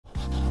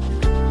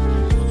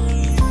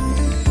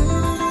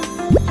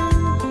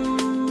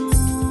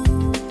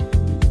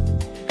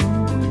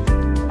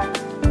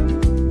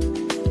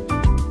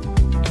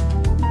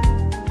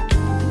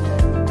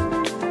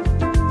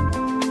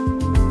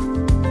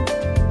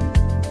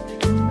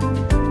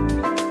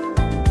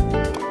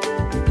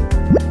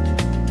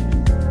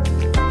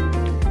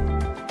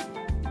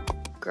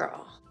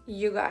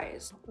you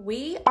guys,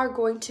 we are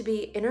going to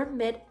be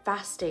intermittent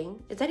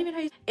fasting. Is that even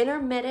how you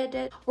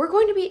intermittent? We're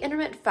going to be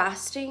intermittent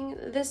fasting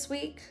this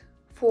week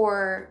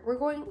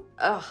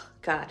oh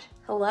God,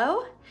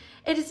 hello?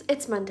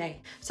 It's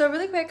Monday. So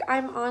really quick,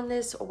 I'm on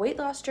this weight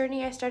loss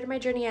journey. I started my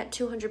journey at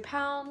 200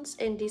 pounds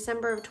in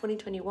December of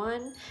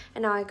 2021,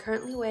 and now I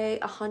currently weigh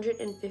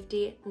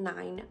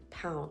 159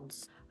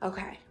 pounds.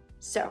 Okay,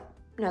 so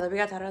now that we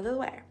got that out of the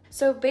way.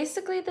 So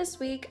basically this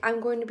week, I'm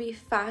going to be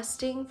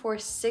fasting for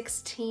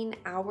 16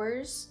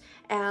 hours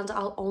and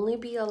I'll only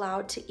be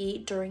allowed to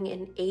eat during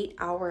an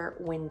 8-hour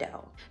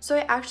window. So I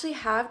actually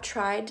have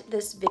tried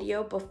this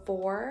video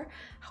before.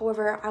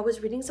 However, I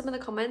was reading some of the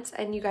comments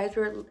and you guys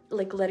were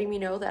like letting me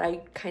know that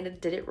I kind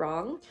of did it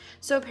wrong.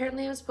 So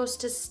apparently I'm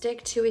supposed to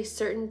stick to a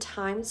certain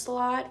time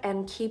slot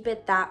and keep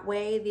it that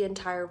way the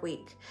entire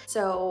week.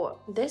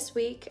 So this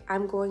week,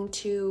 I'm going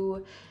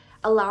to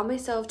allow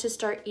myself to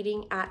start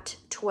eating at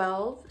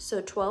 12,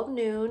 so 12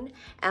 noon,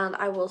 and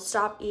I will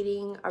stop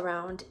eating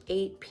around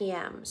 8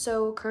 p.m.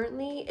 So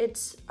currently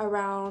it's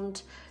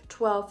around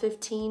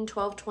 12:15,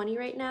 12:20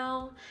 right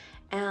now,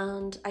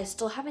 and I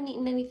still haven't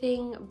eaten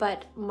anything,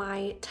 but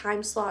my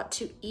time slot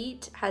to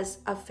eat has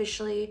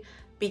officially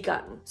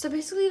begun. So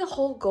basically the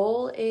whole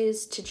goal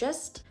is to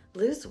just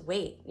lose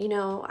weight. You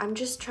know, I'm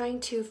just trying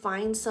to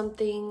find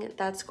something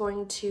that's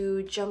going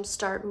to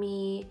jumpstart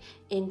me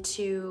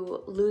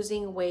into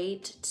losing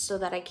weight so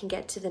that I can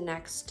get to the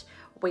next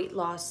weight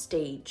loss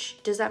stage.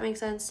 Does that make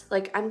sense?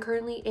 Like, I'm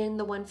currently in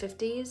the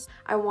 150s.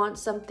 I want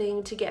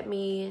something to get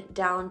me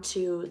down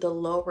to the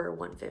lower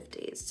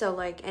 150s. So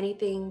like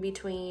anything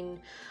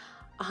between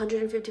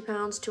 150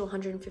 pounds to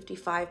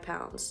 155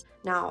 pounds.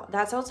 Now,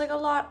 that sounds like a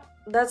lot.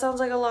 That sounds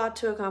like a lot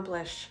to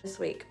accomplish this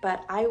week,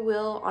 but I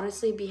will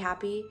honestly be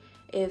happy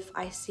if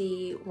I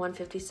see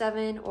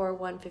 157 or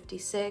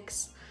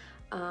 156.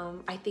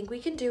 I think we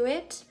can do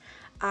it.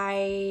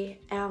 I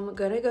am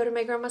gonna go to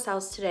my grandma's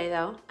house today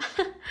though.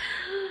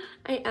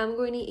 I am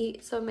going to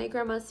eat some of my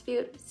grandma's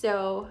food,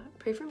 so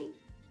pray for me.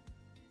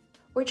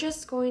 We're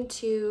just going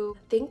to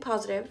think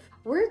positive.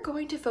 We're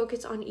going to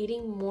focus on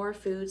eating more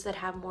foods that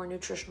have more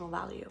nutritional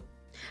value.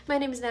 My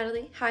name is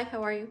Natalie. Hi,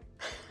 how are you?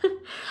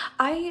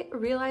 I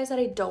realize that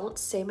I don't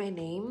say my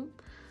name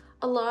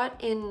a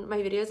lot in my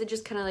videos. I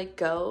just kind of like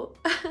go.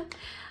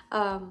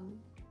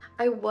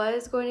 I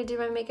was going to do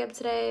my makeup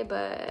today,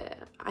 but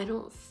I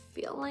don't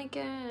feel like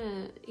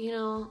it, you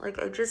know? Like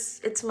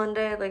it's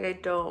Monday, like I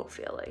don't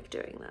feel like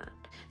doing that.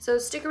 So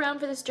stick around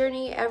for this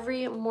journey.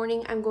 Every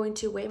morning I'm going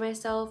to weigh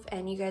myself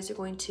and you guys are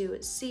going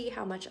to see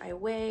how much I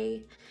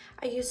weigh.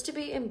 I used to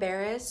be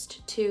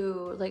embarrassed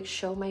to like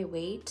show my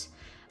weight,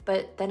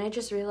 but then I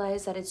just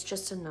realized that it's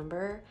just a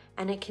number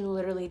and it can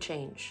literally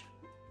change.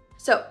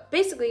 So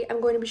basically, I'm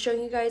going to be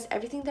showing you guys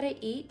everything that I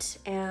eat,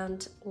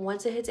 and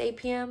once it hits 8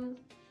 p.m.,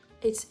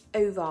 it's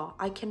over.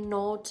 I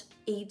cannot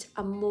eat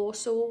a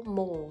morsel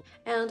more.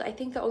 And I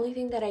think the only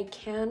thing that I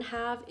can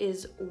have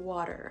is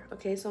water.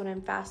 Okay, so when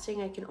I'm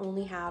fasting, I can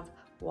only have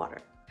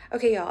water.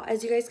 Okay, y'all,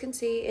 as you guys can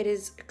see, it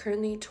is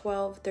currently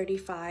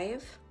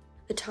 12:35.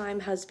 The time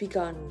has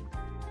begun.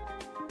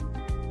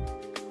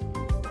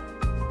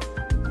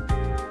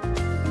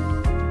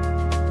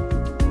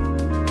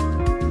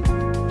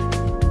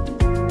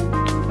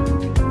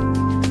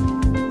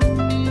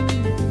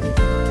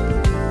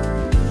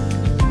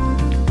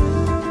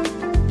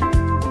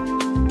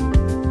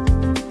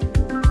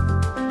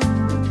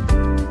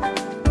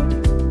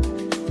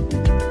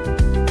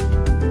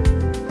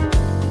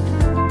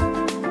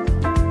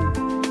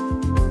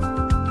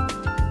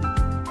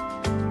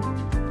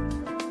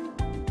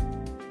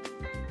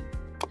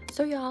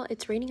 So y'all,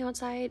 it's raining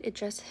outside. It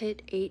just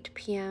hit 8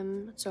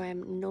 p.m. so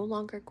I'm no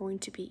longer going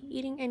to be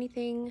eating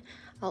anything.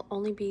 I'll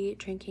only be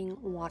drinking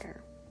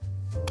water.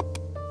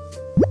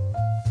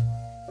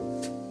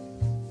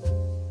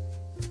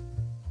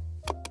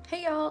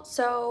 Hey y'all,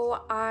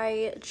 so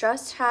I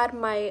just had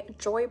my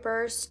Joy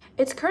Burst.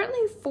 It's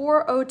currently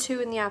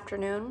 4:02 in the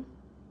afternoon,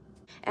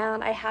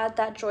 and I had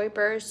that Joy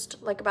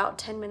Burst like about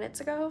 10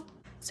 minutes ago.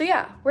 So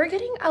yeah, we're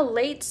getting a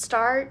late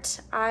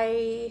start.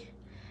 I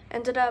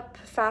ended up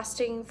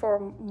fasting for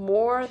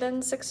more than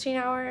 16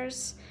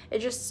 hours. It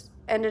just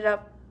ended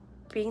up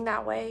being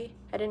that way.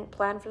 I didn't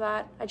plan for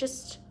that. I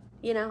just,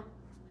 you know.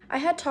 I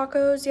had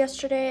tacos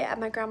yesterday at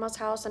my grandma's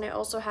house, and I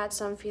also had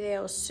some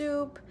filet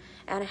soup,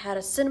 and I had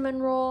a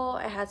cinnamon roll,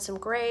 I had some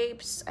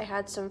grapes, I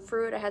had some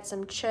fruit, I had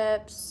some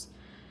chips.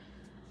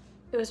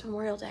 It was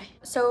Memorial Day.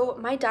 So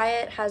my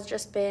diet has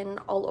just been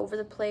all over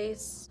the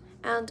place.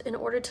 And in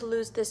order to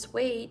lose this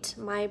weight,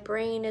 my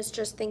brain is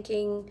just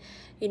thinking,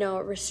 you know,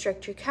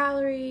 restrict your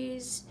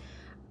calories,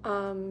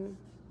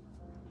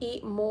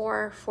 eat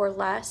more for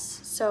less,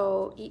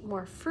 so eat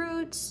more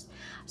fruits.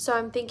 So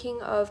I'm thinking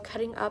of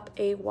cutting up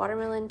a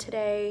watermelon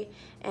today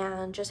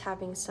and just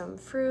having some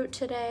fruit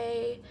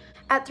today.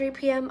 At 3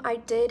 p.m. I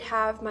did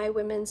have my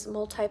women's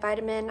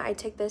multivitamin. I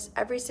take this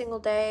every single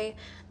day.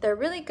 They're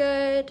really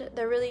good,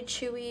 they're really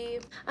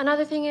chewy.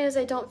 Another thing is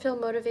I don't feel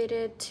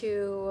motivated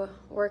to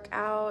work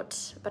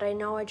out, but I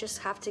know I just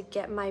have to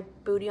get my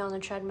booty on the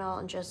treadmill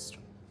and just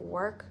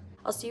work.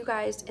 I'll see you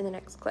guys in the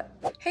next clip.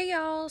 Hey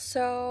y'all,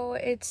 so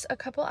it's a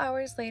couple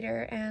hours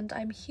later and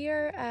I'm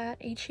here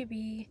at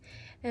HEB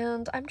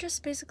and I'm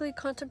just basically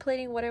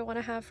contemplating what I want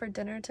to have for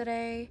dinner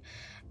today,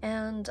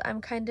 and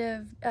I'm kind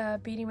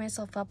of beating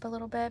myself up a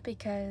little bit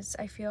because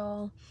I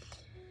feel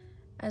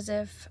as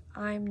if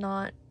I'm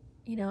not,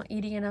 you know,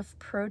 eating enough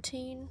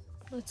protein.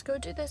 Let's go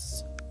do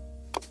this.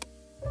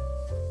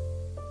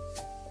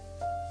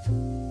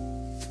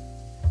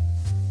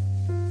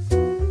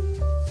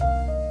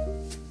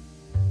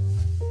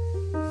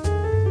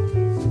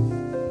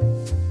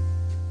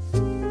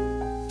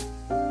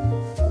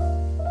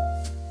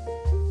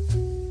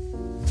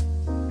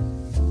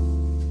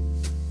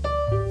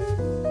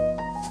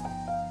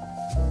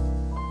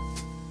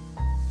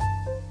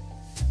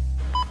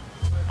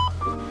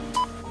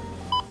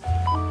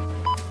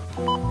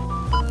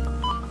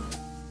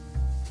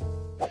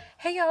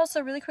 Hey y'all,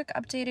 so really quick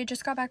update. I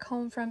just got back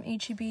home from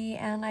HEB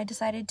and I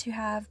decided to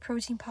have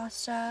protein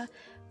pasta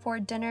for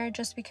dinner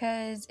just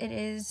because it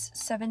is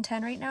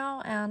 7:10 right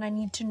now and I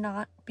need to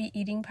not be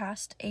eating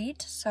past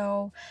 8.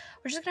 So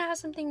we're just gonna have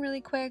something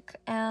really quick,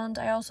 and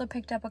I also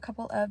picked up a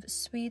couple of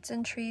sweets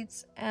and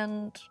treats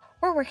and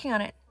we're working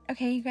on it.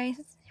 Okay, you guys,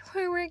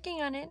 we're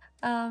working on it.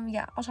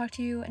 Yeah, I'll talk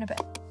to you in a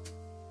bit.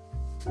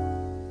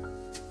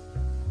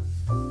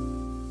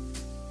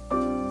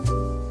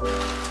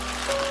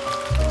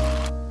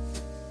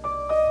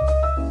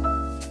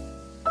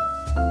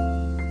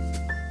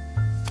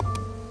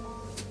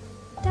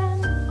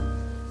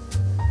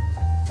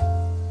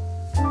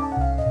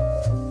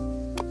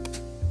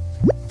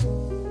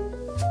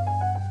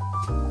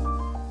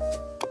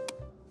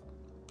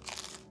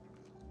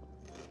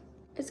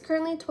 It's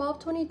currently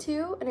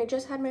 12:22 and I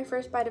just had my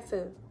first bite of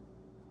food.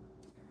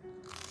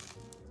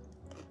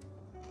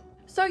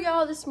 So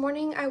y'all, this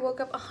morning I woke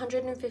up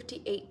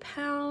 158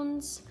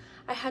 pounds.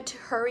 I had to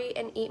hurry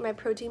and eat my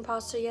protein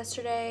pasta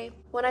yesterday.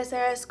 When I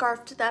say I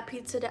scarfed that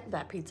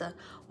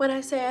when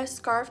I say I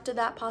scarfed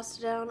that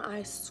pasta down,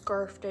 I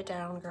scarfed it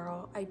down,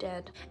 girl. I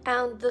did.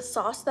 And the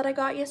sauce that I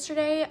got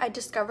yesterday, I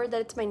discovered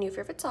that it's my new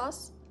favorite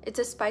sauce. It's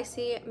a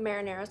spicy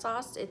marinara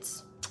sauce.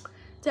 It's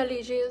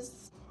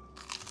delicious.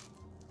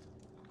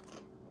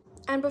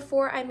 And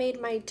before I made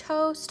my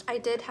toast, I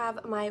did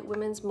have my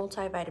women's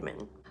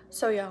multivitamin.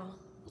 So y'all,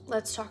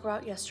 let's talk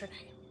about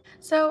yesterday.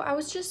 So I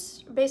was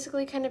just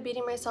basically kind of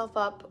beating myself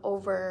up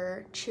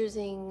over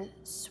choosing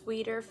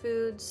sweeter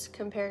foods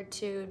compared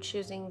to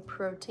choosing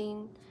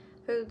protein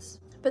foods.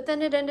 But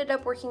then it ended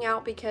up working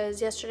out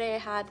because yesterday I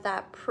had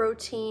that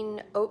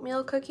protein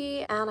oatmeal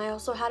cookie and I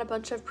also had a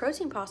bunch of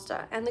protein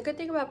pasta. And the good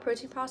thing about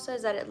protein pasta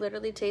is that it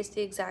literally tastes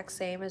the exact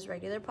same as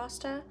regular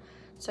pasta.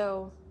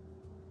 So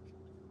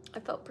I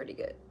felt pretty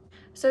good.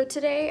 So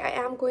today I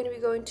am going to be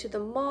going to the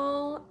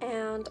mall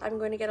and I'm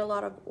going to get a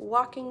lot of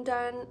walking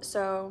done.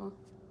 So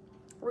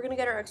we're gonna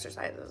get our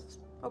exercises.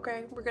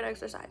 Okay, we're gonna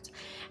exercise.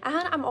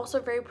 And I'm also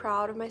very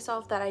proud of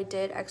myself that I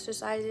did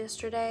exercise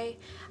yesterday.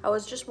 I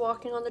was just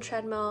walking on the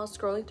treadmill,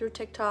 scrolling through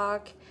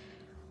TikTok.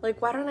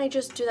 Like, why don't I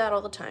just do that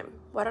all the time?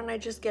 Why don't I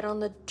just get on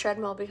the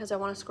treadmill because I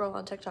want to scroll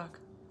on TikTok?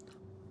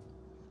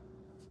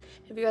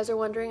 If you guys are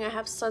wondering, I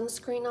have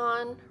sunscreen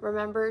on.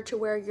 Remember to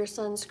wear your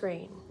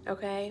sunscreen,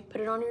 okay?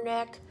 Put it on your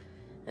neck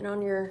and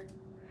on your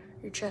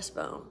chest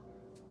bone.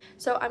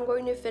 So I'm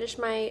going to finish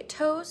my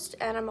toast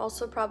and I'm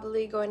also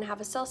probably going to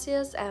have a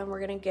Celsius and we're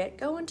gonna get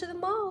going to the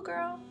mall,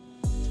 girl.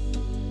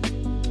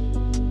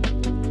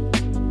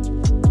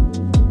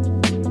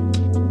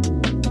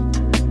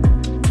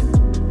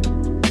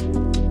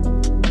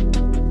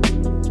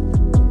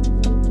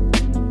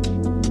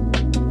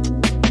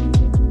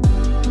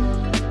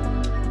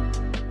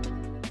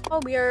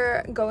 We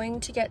are going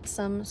to get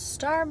some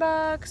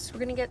Starbucks. We're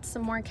gonna get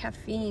some more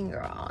caffeine,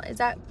 girl. Is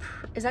that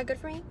good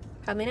for me?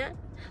 Probably not,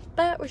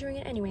 but we're doing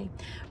it anyway.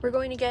 We're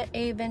going to get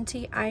a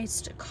venti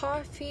iced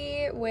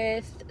coffee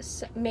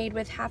made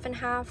with half and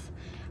half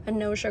and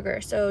no sugar.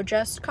 So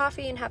just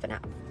coffee and half and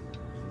half.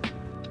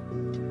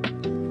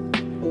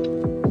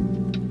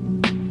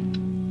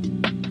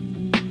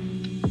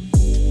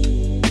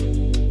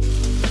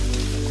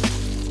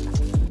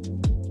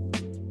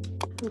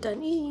 I'm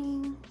done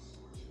eating.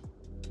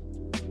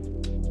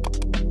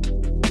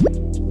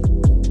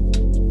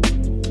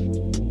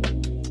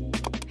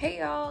 Hey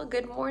y'all,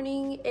 good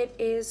morning. It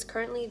is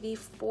currently the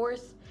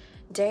 4th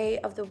day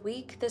of the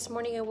week. This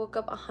morning I woke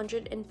up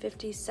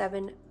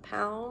 157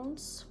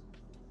 pounds.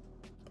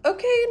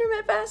 Okay,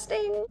 intermittent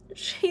fasting.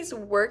 She's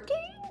working?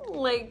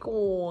 Like,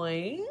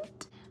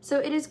 what? So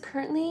it is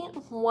currently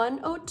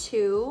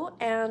 1:02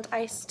 and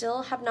I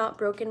still have not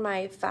broken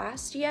my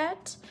fast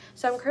yet.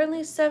 So I'm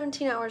currently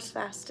 17 hours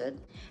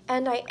fasted.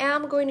 And I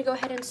am going to go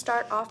ahead and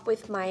start off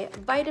with my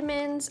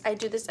vitamins. I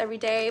do this every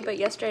day, but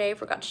yesterday I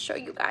forgot to show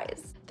you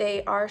guys.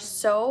 They are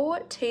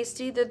so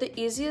tasty. They're the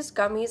easiest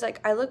gummies. Like,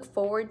 I look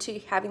forward to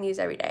having these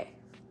every day.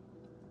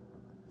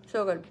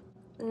 So good.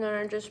 And then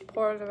I just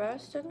pour the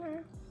rest in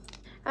there.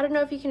 I don't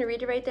know if you can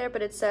read it right there,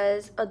 but it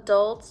says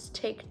adults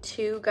take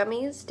 2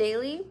 gummies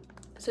daily.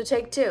 So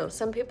take 2.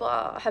 Some people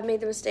have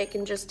made the mistake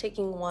in just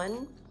taking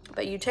 1.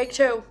 but you take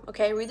two,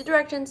 okay? Read the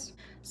directions.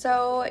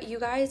 So you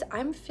guys,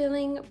 I'm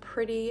feeling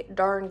pretty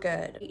darn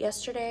good.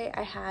 Yesterday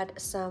I had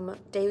some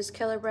Dave's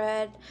Killer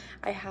Bread,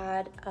 I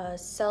had a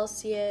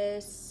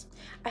Celsius,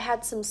 I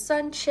had some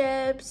Sun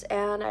Chips,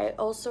 and I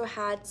also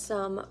had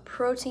some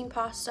protein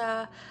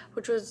pasta,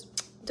 which was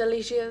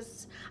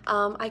delicious.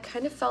 I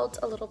kind of felt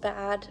a little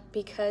bad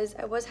because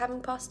I was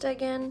having pasta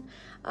again,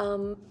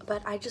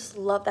 but I just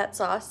love that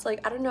sauce.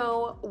 Like, I don't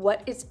know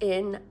what is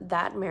in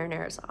that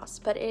marinara sauce,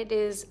 but it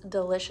is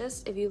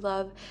delicious. If you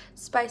love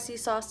spicy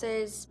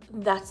sauces,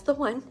 that's the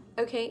one.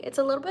 Okay, it's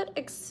a little bit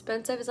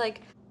expensive. It's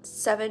like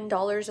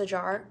 $7 a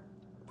jar.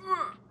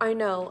 I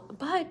know,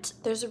 but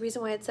there's a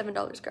reason why it's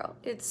 $7, girl.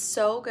 It's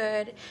so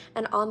good.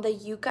 And on the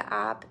Yuka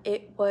app,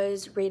 it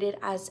was rated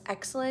as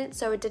excellent.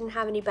 So it didn't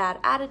have any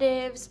bad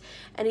additives,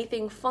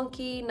 anything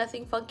funky,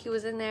 nothing funky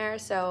was in there.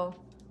 So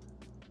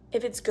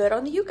if it's good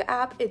on the Yuka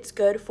app, it's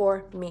good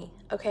for me,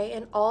 okay?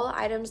 And all the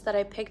items that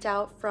I picked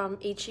out from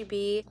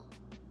HEB,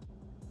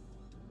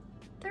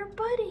 they're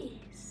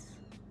buddies.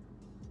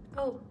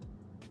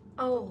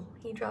 Oh,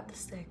 he dropped the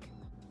stick.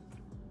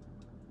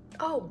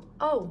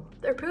 Oh,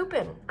 they're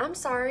pooping. I'm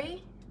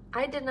sorry.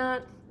 I did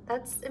not.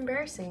 That's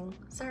embarrassing.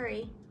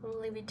 Sorry. I'm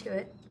gonna leave you to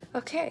it.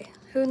 Okay,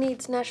 who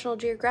needs National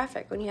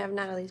Geographic when you have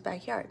Natalie's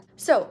backyard?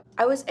 So,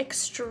 I was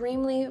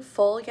extremely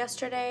full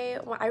yesterday.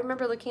 I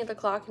remember looking at the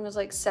clock and it was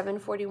like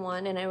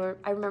 7:41, and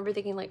I remember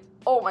thinking like,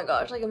 oh my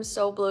gosh, like I'm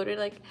so bloated.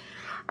 Like,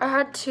 I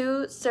had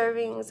 2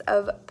 servings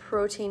of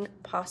protein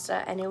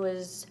pasta and it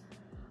was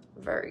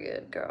very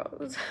good,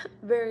 girls.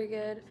 Very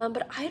good.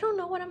 But I don't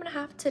know what I'm gonna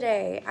have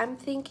today. I'm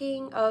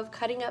thinking of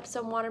cutting up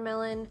some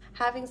watermelon,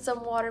 having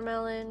some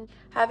watermelon,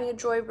 having a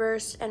Joy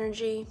Burst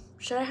energy.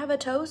 Should I have a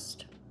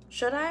toast?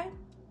 Should I?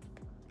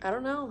 I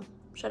don't know.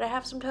 Should I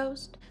have some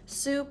toast?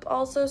 Soup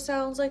also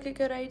sounds like a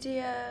good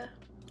idea.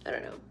 I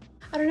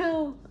don't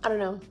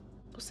know.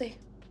 We'll see.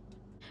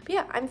 But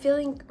yeah, I'm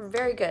feeling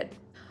very good.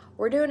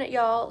 We're doing it,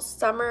 y'all.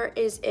 Summer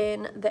is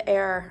in the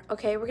air,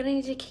 okay? We're gonna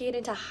need to kick it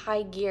into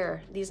high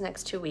gear these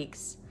next 2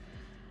 weeks.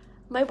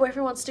 My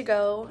boyfriend wants to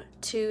go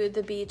to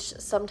the beach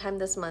sometime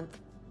this month.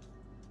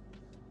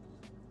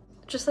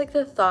 Just like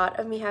the thought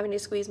of me having to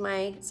squeeze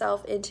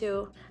myself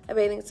into a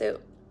bathing suit.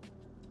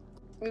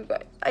 You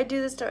guys, I do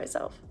this to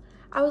myself.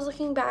 I was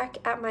looking back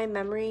at my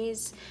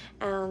memories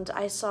and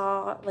I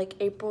saw like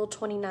April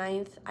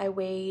 29th, I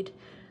weighed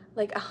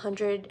like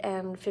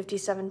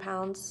 157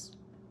 pounds.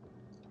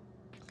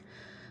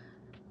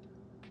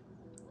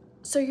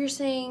 So you're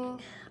saying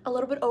a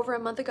little bit over a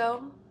month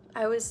ago,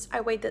 I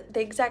weighed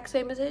the exact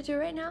same as I do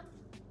right now?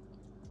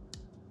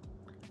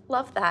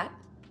 Love that.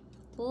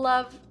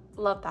 Love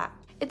that.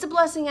 It's a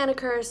blessing and a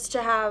curse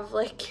to have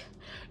like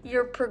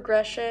your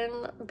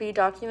progression be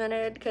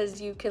documented, because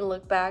you can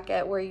look back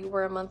at where you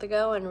were a month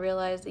ago and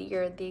realize that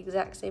you're at the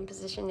exact same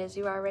position as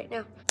you are right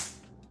now.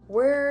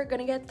 We're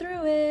gonna get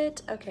through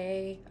it.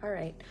 Okay, all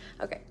right.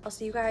 Okay, I'll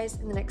see you guys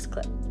in the next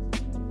clip.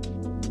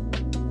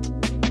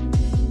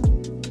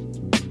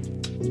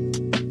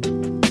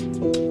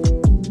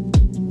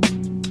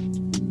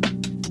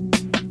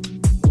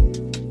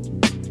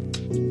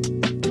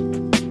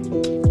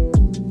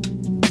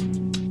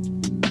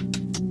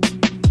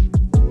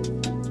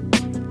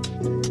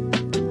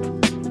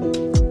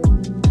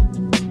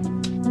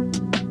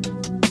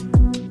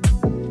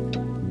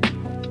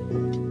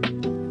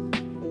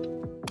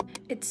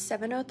 It's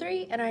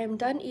 7:03 and I am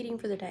done eating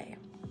for the day.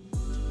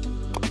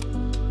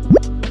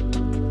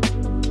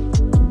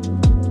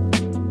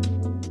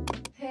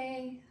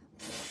 Hey.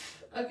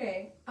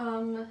 Okay,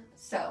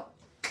 so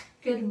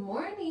good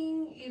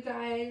morning, you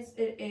guys.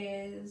 It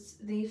is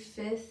the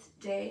 5th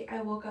day.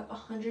 I woke up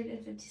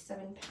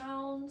 157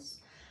 pounds.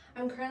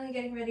 I'm currently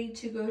getting ready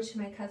to go to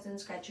my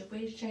cousin's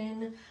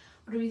graduation.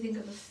 What do we think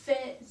of the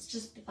fit? It's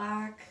just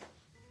black,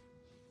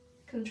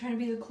 because I'm trying to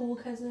be the cool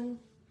cousin.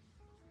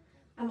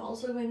 I'm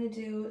also going to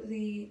do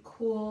the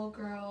cool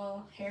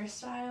girl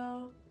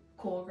hairstyle.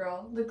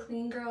 The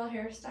clean girl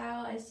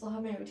hairstyle. I still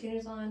have my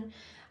retainers on.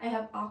 I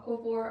have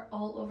Aquaphor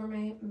all over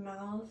my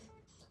mouth.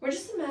 We're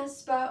just a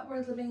mess, but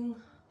we're living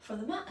for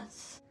the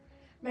mess.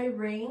 My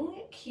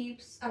ring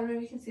keeps, I don't know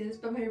if you can see this,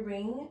 but my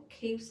ring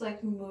keeps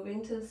like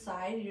moving to the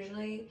side.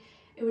 Usually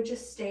it would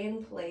just stay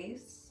in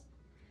place.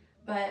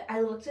 But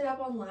I looked it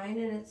up online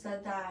and it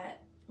said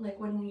that like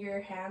when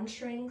your hand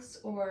shrinks,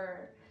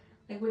 or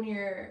like when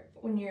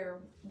your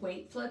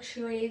weight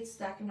fluctuates,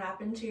 that can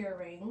happen to your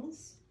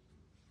rings.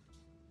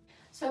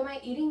 So my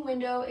eating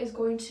window is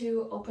going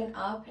to open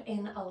up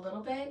in a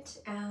little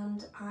bit,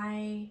 and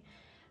I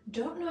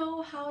don't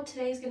know how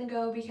today's gonna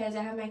go because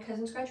I have my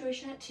cousin's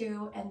graduation at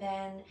 2, and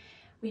then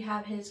we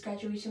have his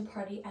graduation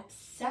party at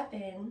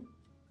 7.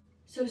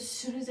 So as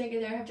soon as I get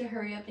there, I have to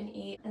hurry up and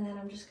eat, and then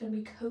I'm just gonna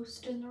be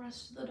coasting the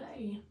rest of the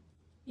day.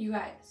 You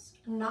guys,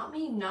 not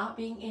me not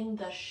being in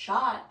the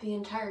shot the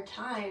entire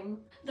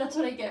time. That's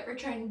what I get for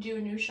trying to do a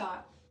new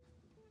shot.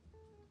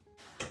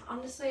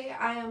 Honestly,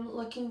 I am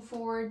looking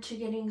forward to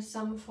getting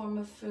some form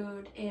of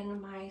food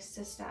in my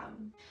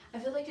system. I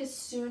feel like as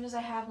soon as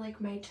I have like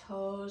my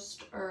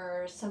toast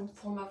or some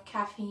form of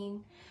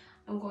caffeine,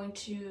 I'm going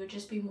to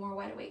just be more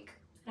wide awake.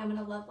 And I'm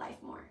gonna love life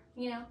more,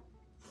 you know?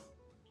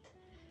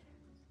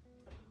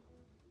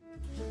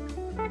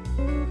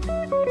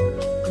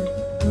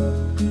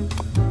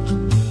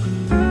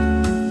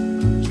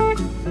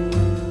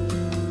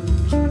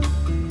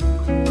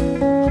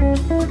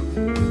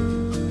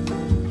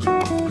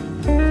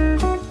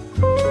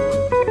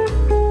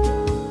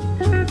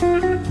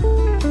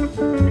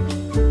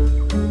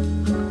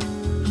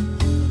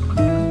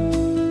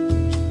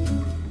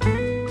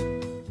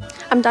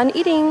 I'm done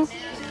eating.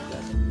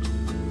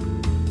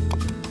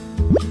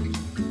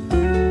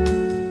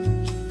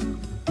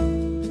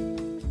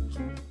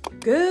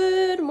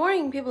 Good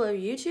morning, people of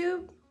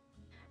YouTube.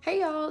 Hey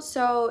y'all,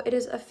 so it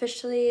is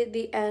officially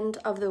the end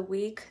of the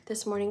week.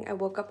 This morning I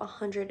woke up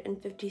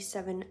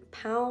 157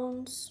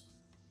 pounds.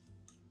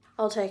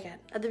 I'll take it.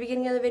 At the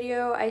beginning of the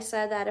video, I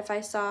said that if I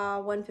saw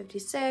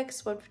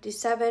 156,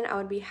 157, I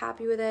would be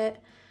happy with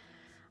it.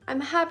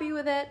 I'm happy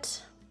with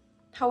it.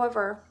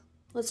 However,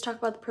 let's talk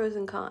about the pros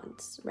and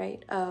cons,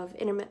 right, of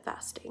intermittent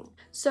fasting.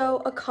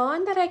 So a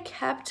con that I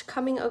kept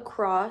coming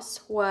across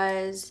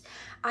was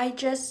I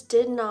just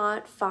did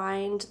not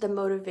find the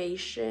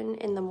motivation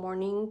in the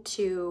morning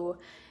to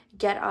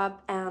get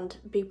up and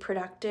be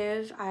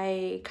productive.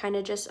 I kind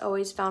of just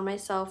always found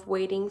myself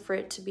waiting for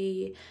it to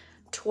be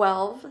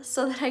 12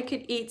 so that I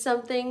could eat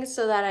something,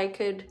 so that I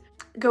could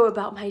go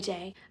about my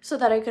day, so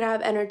that I could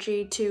have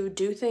energy to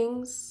do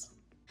things.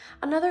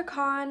 Another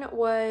con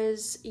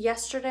was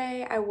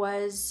yesterday I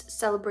was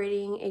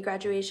celebrating a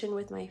graduation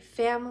with my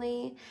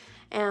family,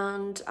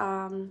 and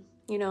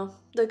you know,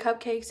 the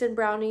cupcakes and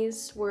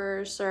brownies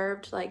were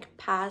served like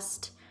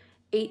past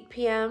 8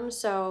 p.m.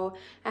 so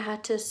I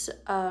had to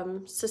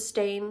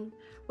sustain,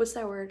 what's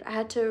that word? I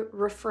had to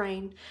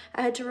refrain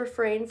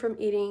from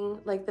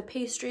eating like the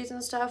pastries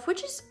and stuff,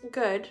 which is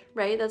good,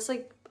 right? That's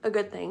like a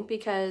good thing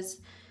because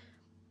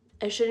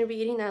I shouldn't be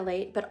eating that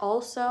late, but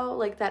also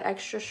like that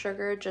extra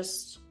sugar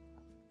just,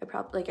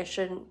 I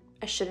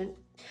shouldn't.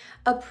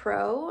 A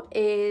pro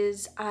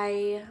is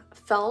I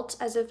felt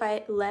as if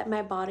I let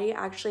my body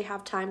actually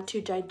have time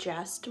to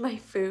digest my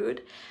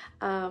food.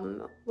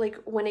 Like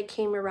when it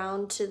came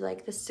around to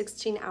like the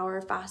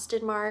 16-hour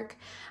fasted mark,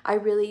 I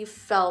really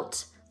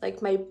felt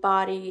like my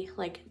body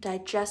like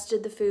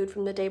digested the food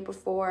from the day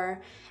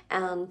before,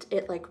 and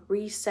it like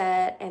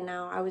reset, and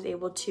now I was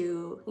able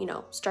to, you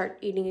know, start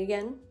eating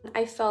again.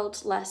 I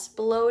felt less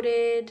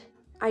bloated.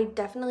 I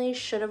definitely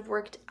should have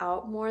worked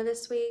out more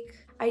this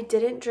week. I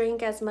didn't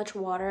drink as much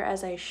water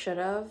as I should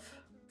have.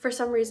 For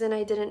some reason,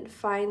 I didn't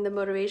find the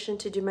motivation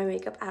to do my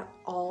makeup at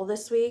all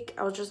this week.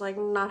 I was just like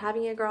not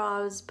having it, girl.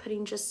 I was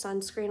putting just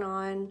sunscreen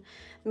on.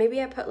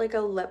 Maybe I put like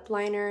a lip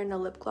liner and a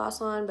lip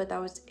gloss on, but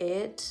that was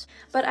it.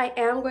 But I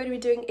am going to be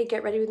doing a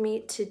get ready with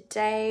me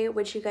today,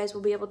 which you guys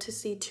will be able to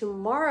see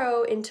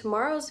tomorrow in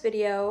tomorrow's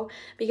video,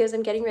 because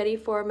I'm getting ready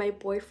for my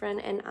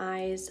boyfriend and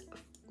I's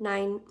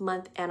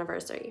 9-month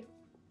anniversary.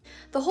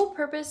 The whole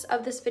purpose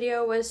of this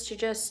video was to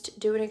just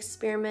do an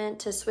experiment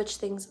to switch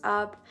things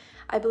up.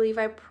 I believe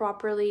I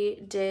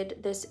properly did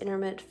this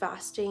intermittent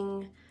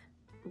fasting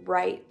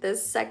right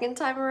this second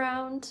time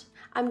around.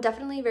 I'm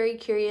definitely very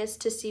curious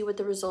to see what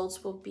the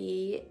results will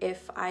be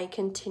if I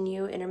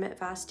continue intermittent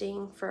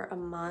fasting for a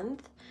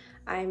month.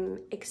 I'm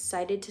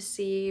excited to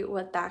see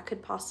what that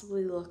could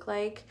possibly look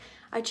like.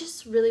 I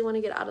just really want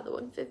to get out of the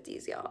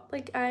 150s, y'all.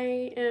 Like,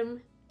 I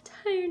am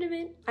tired of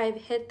it.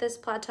 I've hit this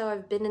plateau.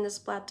 I've been in this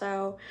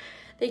plateau.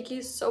 Thank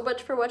you so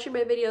much for watching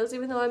my videos,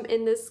 even though I'm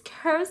in this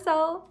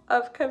carousel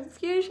of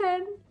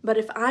confusion. But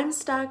if I'm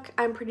stuck,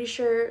 I'm pretty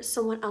sure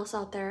someone else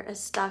out there is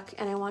stuck,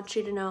 and I want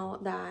you to know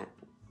that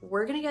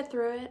we're gonna get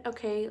through it,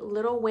 okay?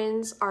 Little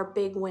wins are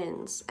big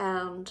wins,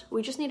 and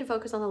we just need to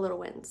focus on the little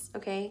wins,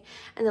 okay?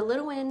 And the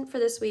little win for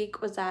this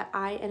week was that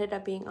I ended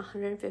up being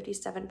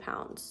 157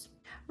 pounds.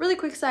 Really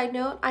quick side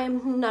note, I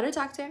am not a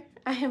doctor.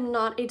 I am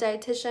not a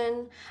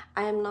dietitian.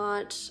 I am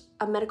not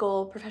a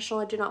medical professional.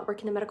 I do not work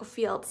in the medical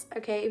fields,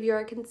 okay? If you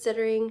are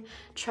considering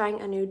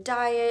trying a new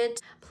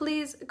diet,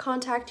 please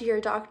contact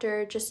your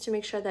doctor just to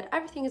make sure that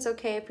everything is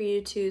okay for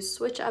you to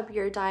switch up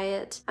your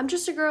diet. I'm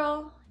just a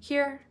girl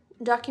here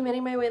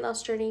documenting my weight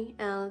loss journey,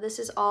 and this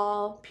is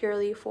all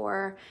purely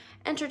for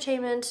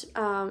entertainment,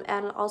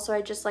 and also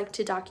I just like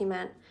to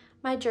document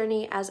my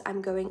journey as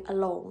I'm going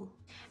along.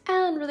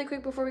 And really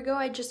quick before we go,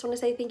 I just want to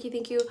say thank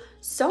you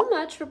so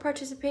much for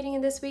participating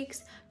in this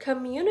week's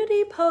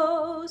community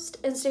post,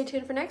 and stay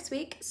tuned for next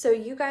week so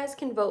you guys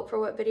can vote for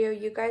what video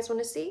you guys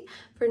want to see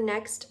for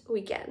next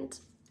weekend.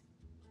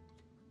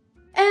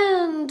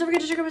 And don't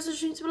forget to check out my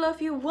social media below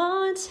if you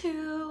want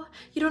to.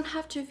 You don't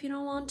have to if you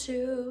don't want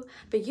to,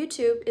 but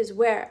YouTube is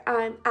where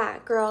I'm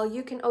at, girl.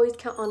 You can always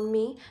count on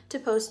me to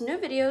post new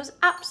videos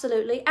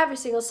absolutely every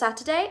single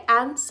Saturday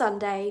and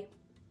Sunday.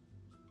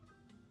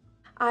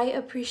 I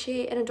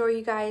appreciate and adore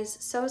you guys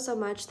so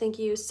much. Thank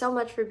you so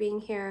much for being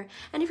here.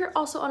 And if you're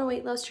also on a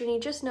weight loss journey,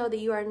 just know that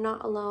you are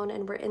not alone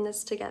and we're in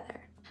this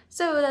together.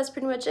 So that's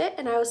pretty much it,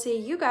 and I will see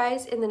you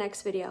guys in the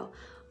next video.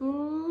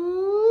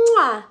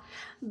 Mwah!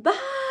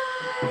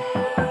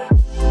 Bye!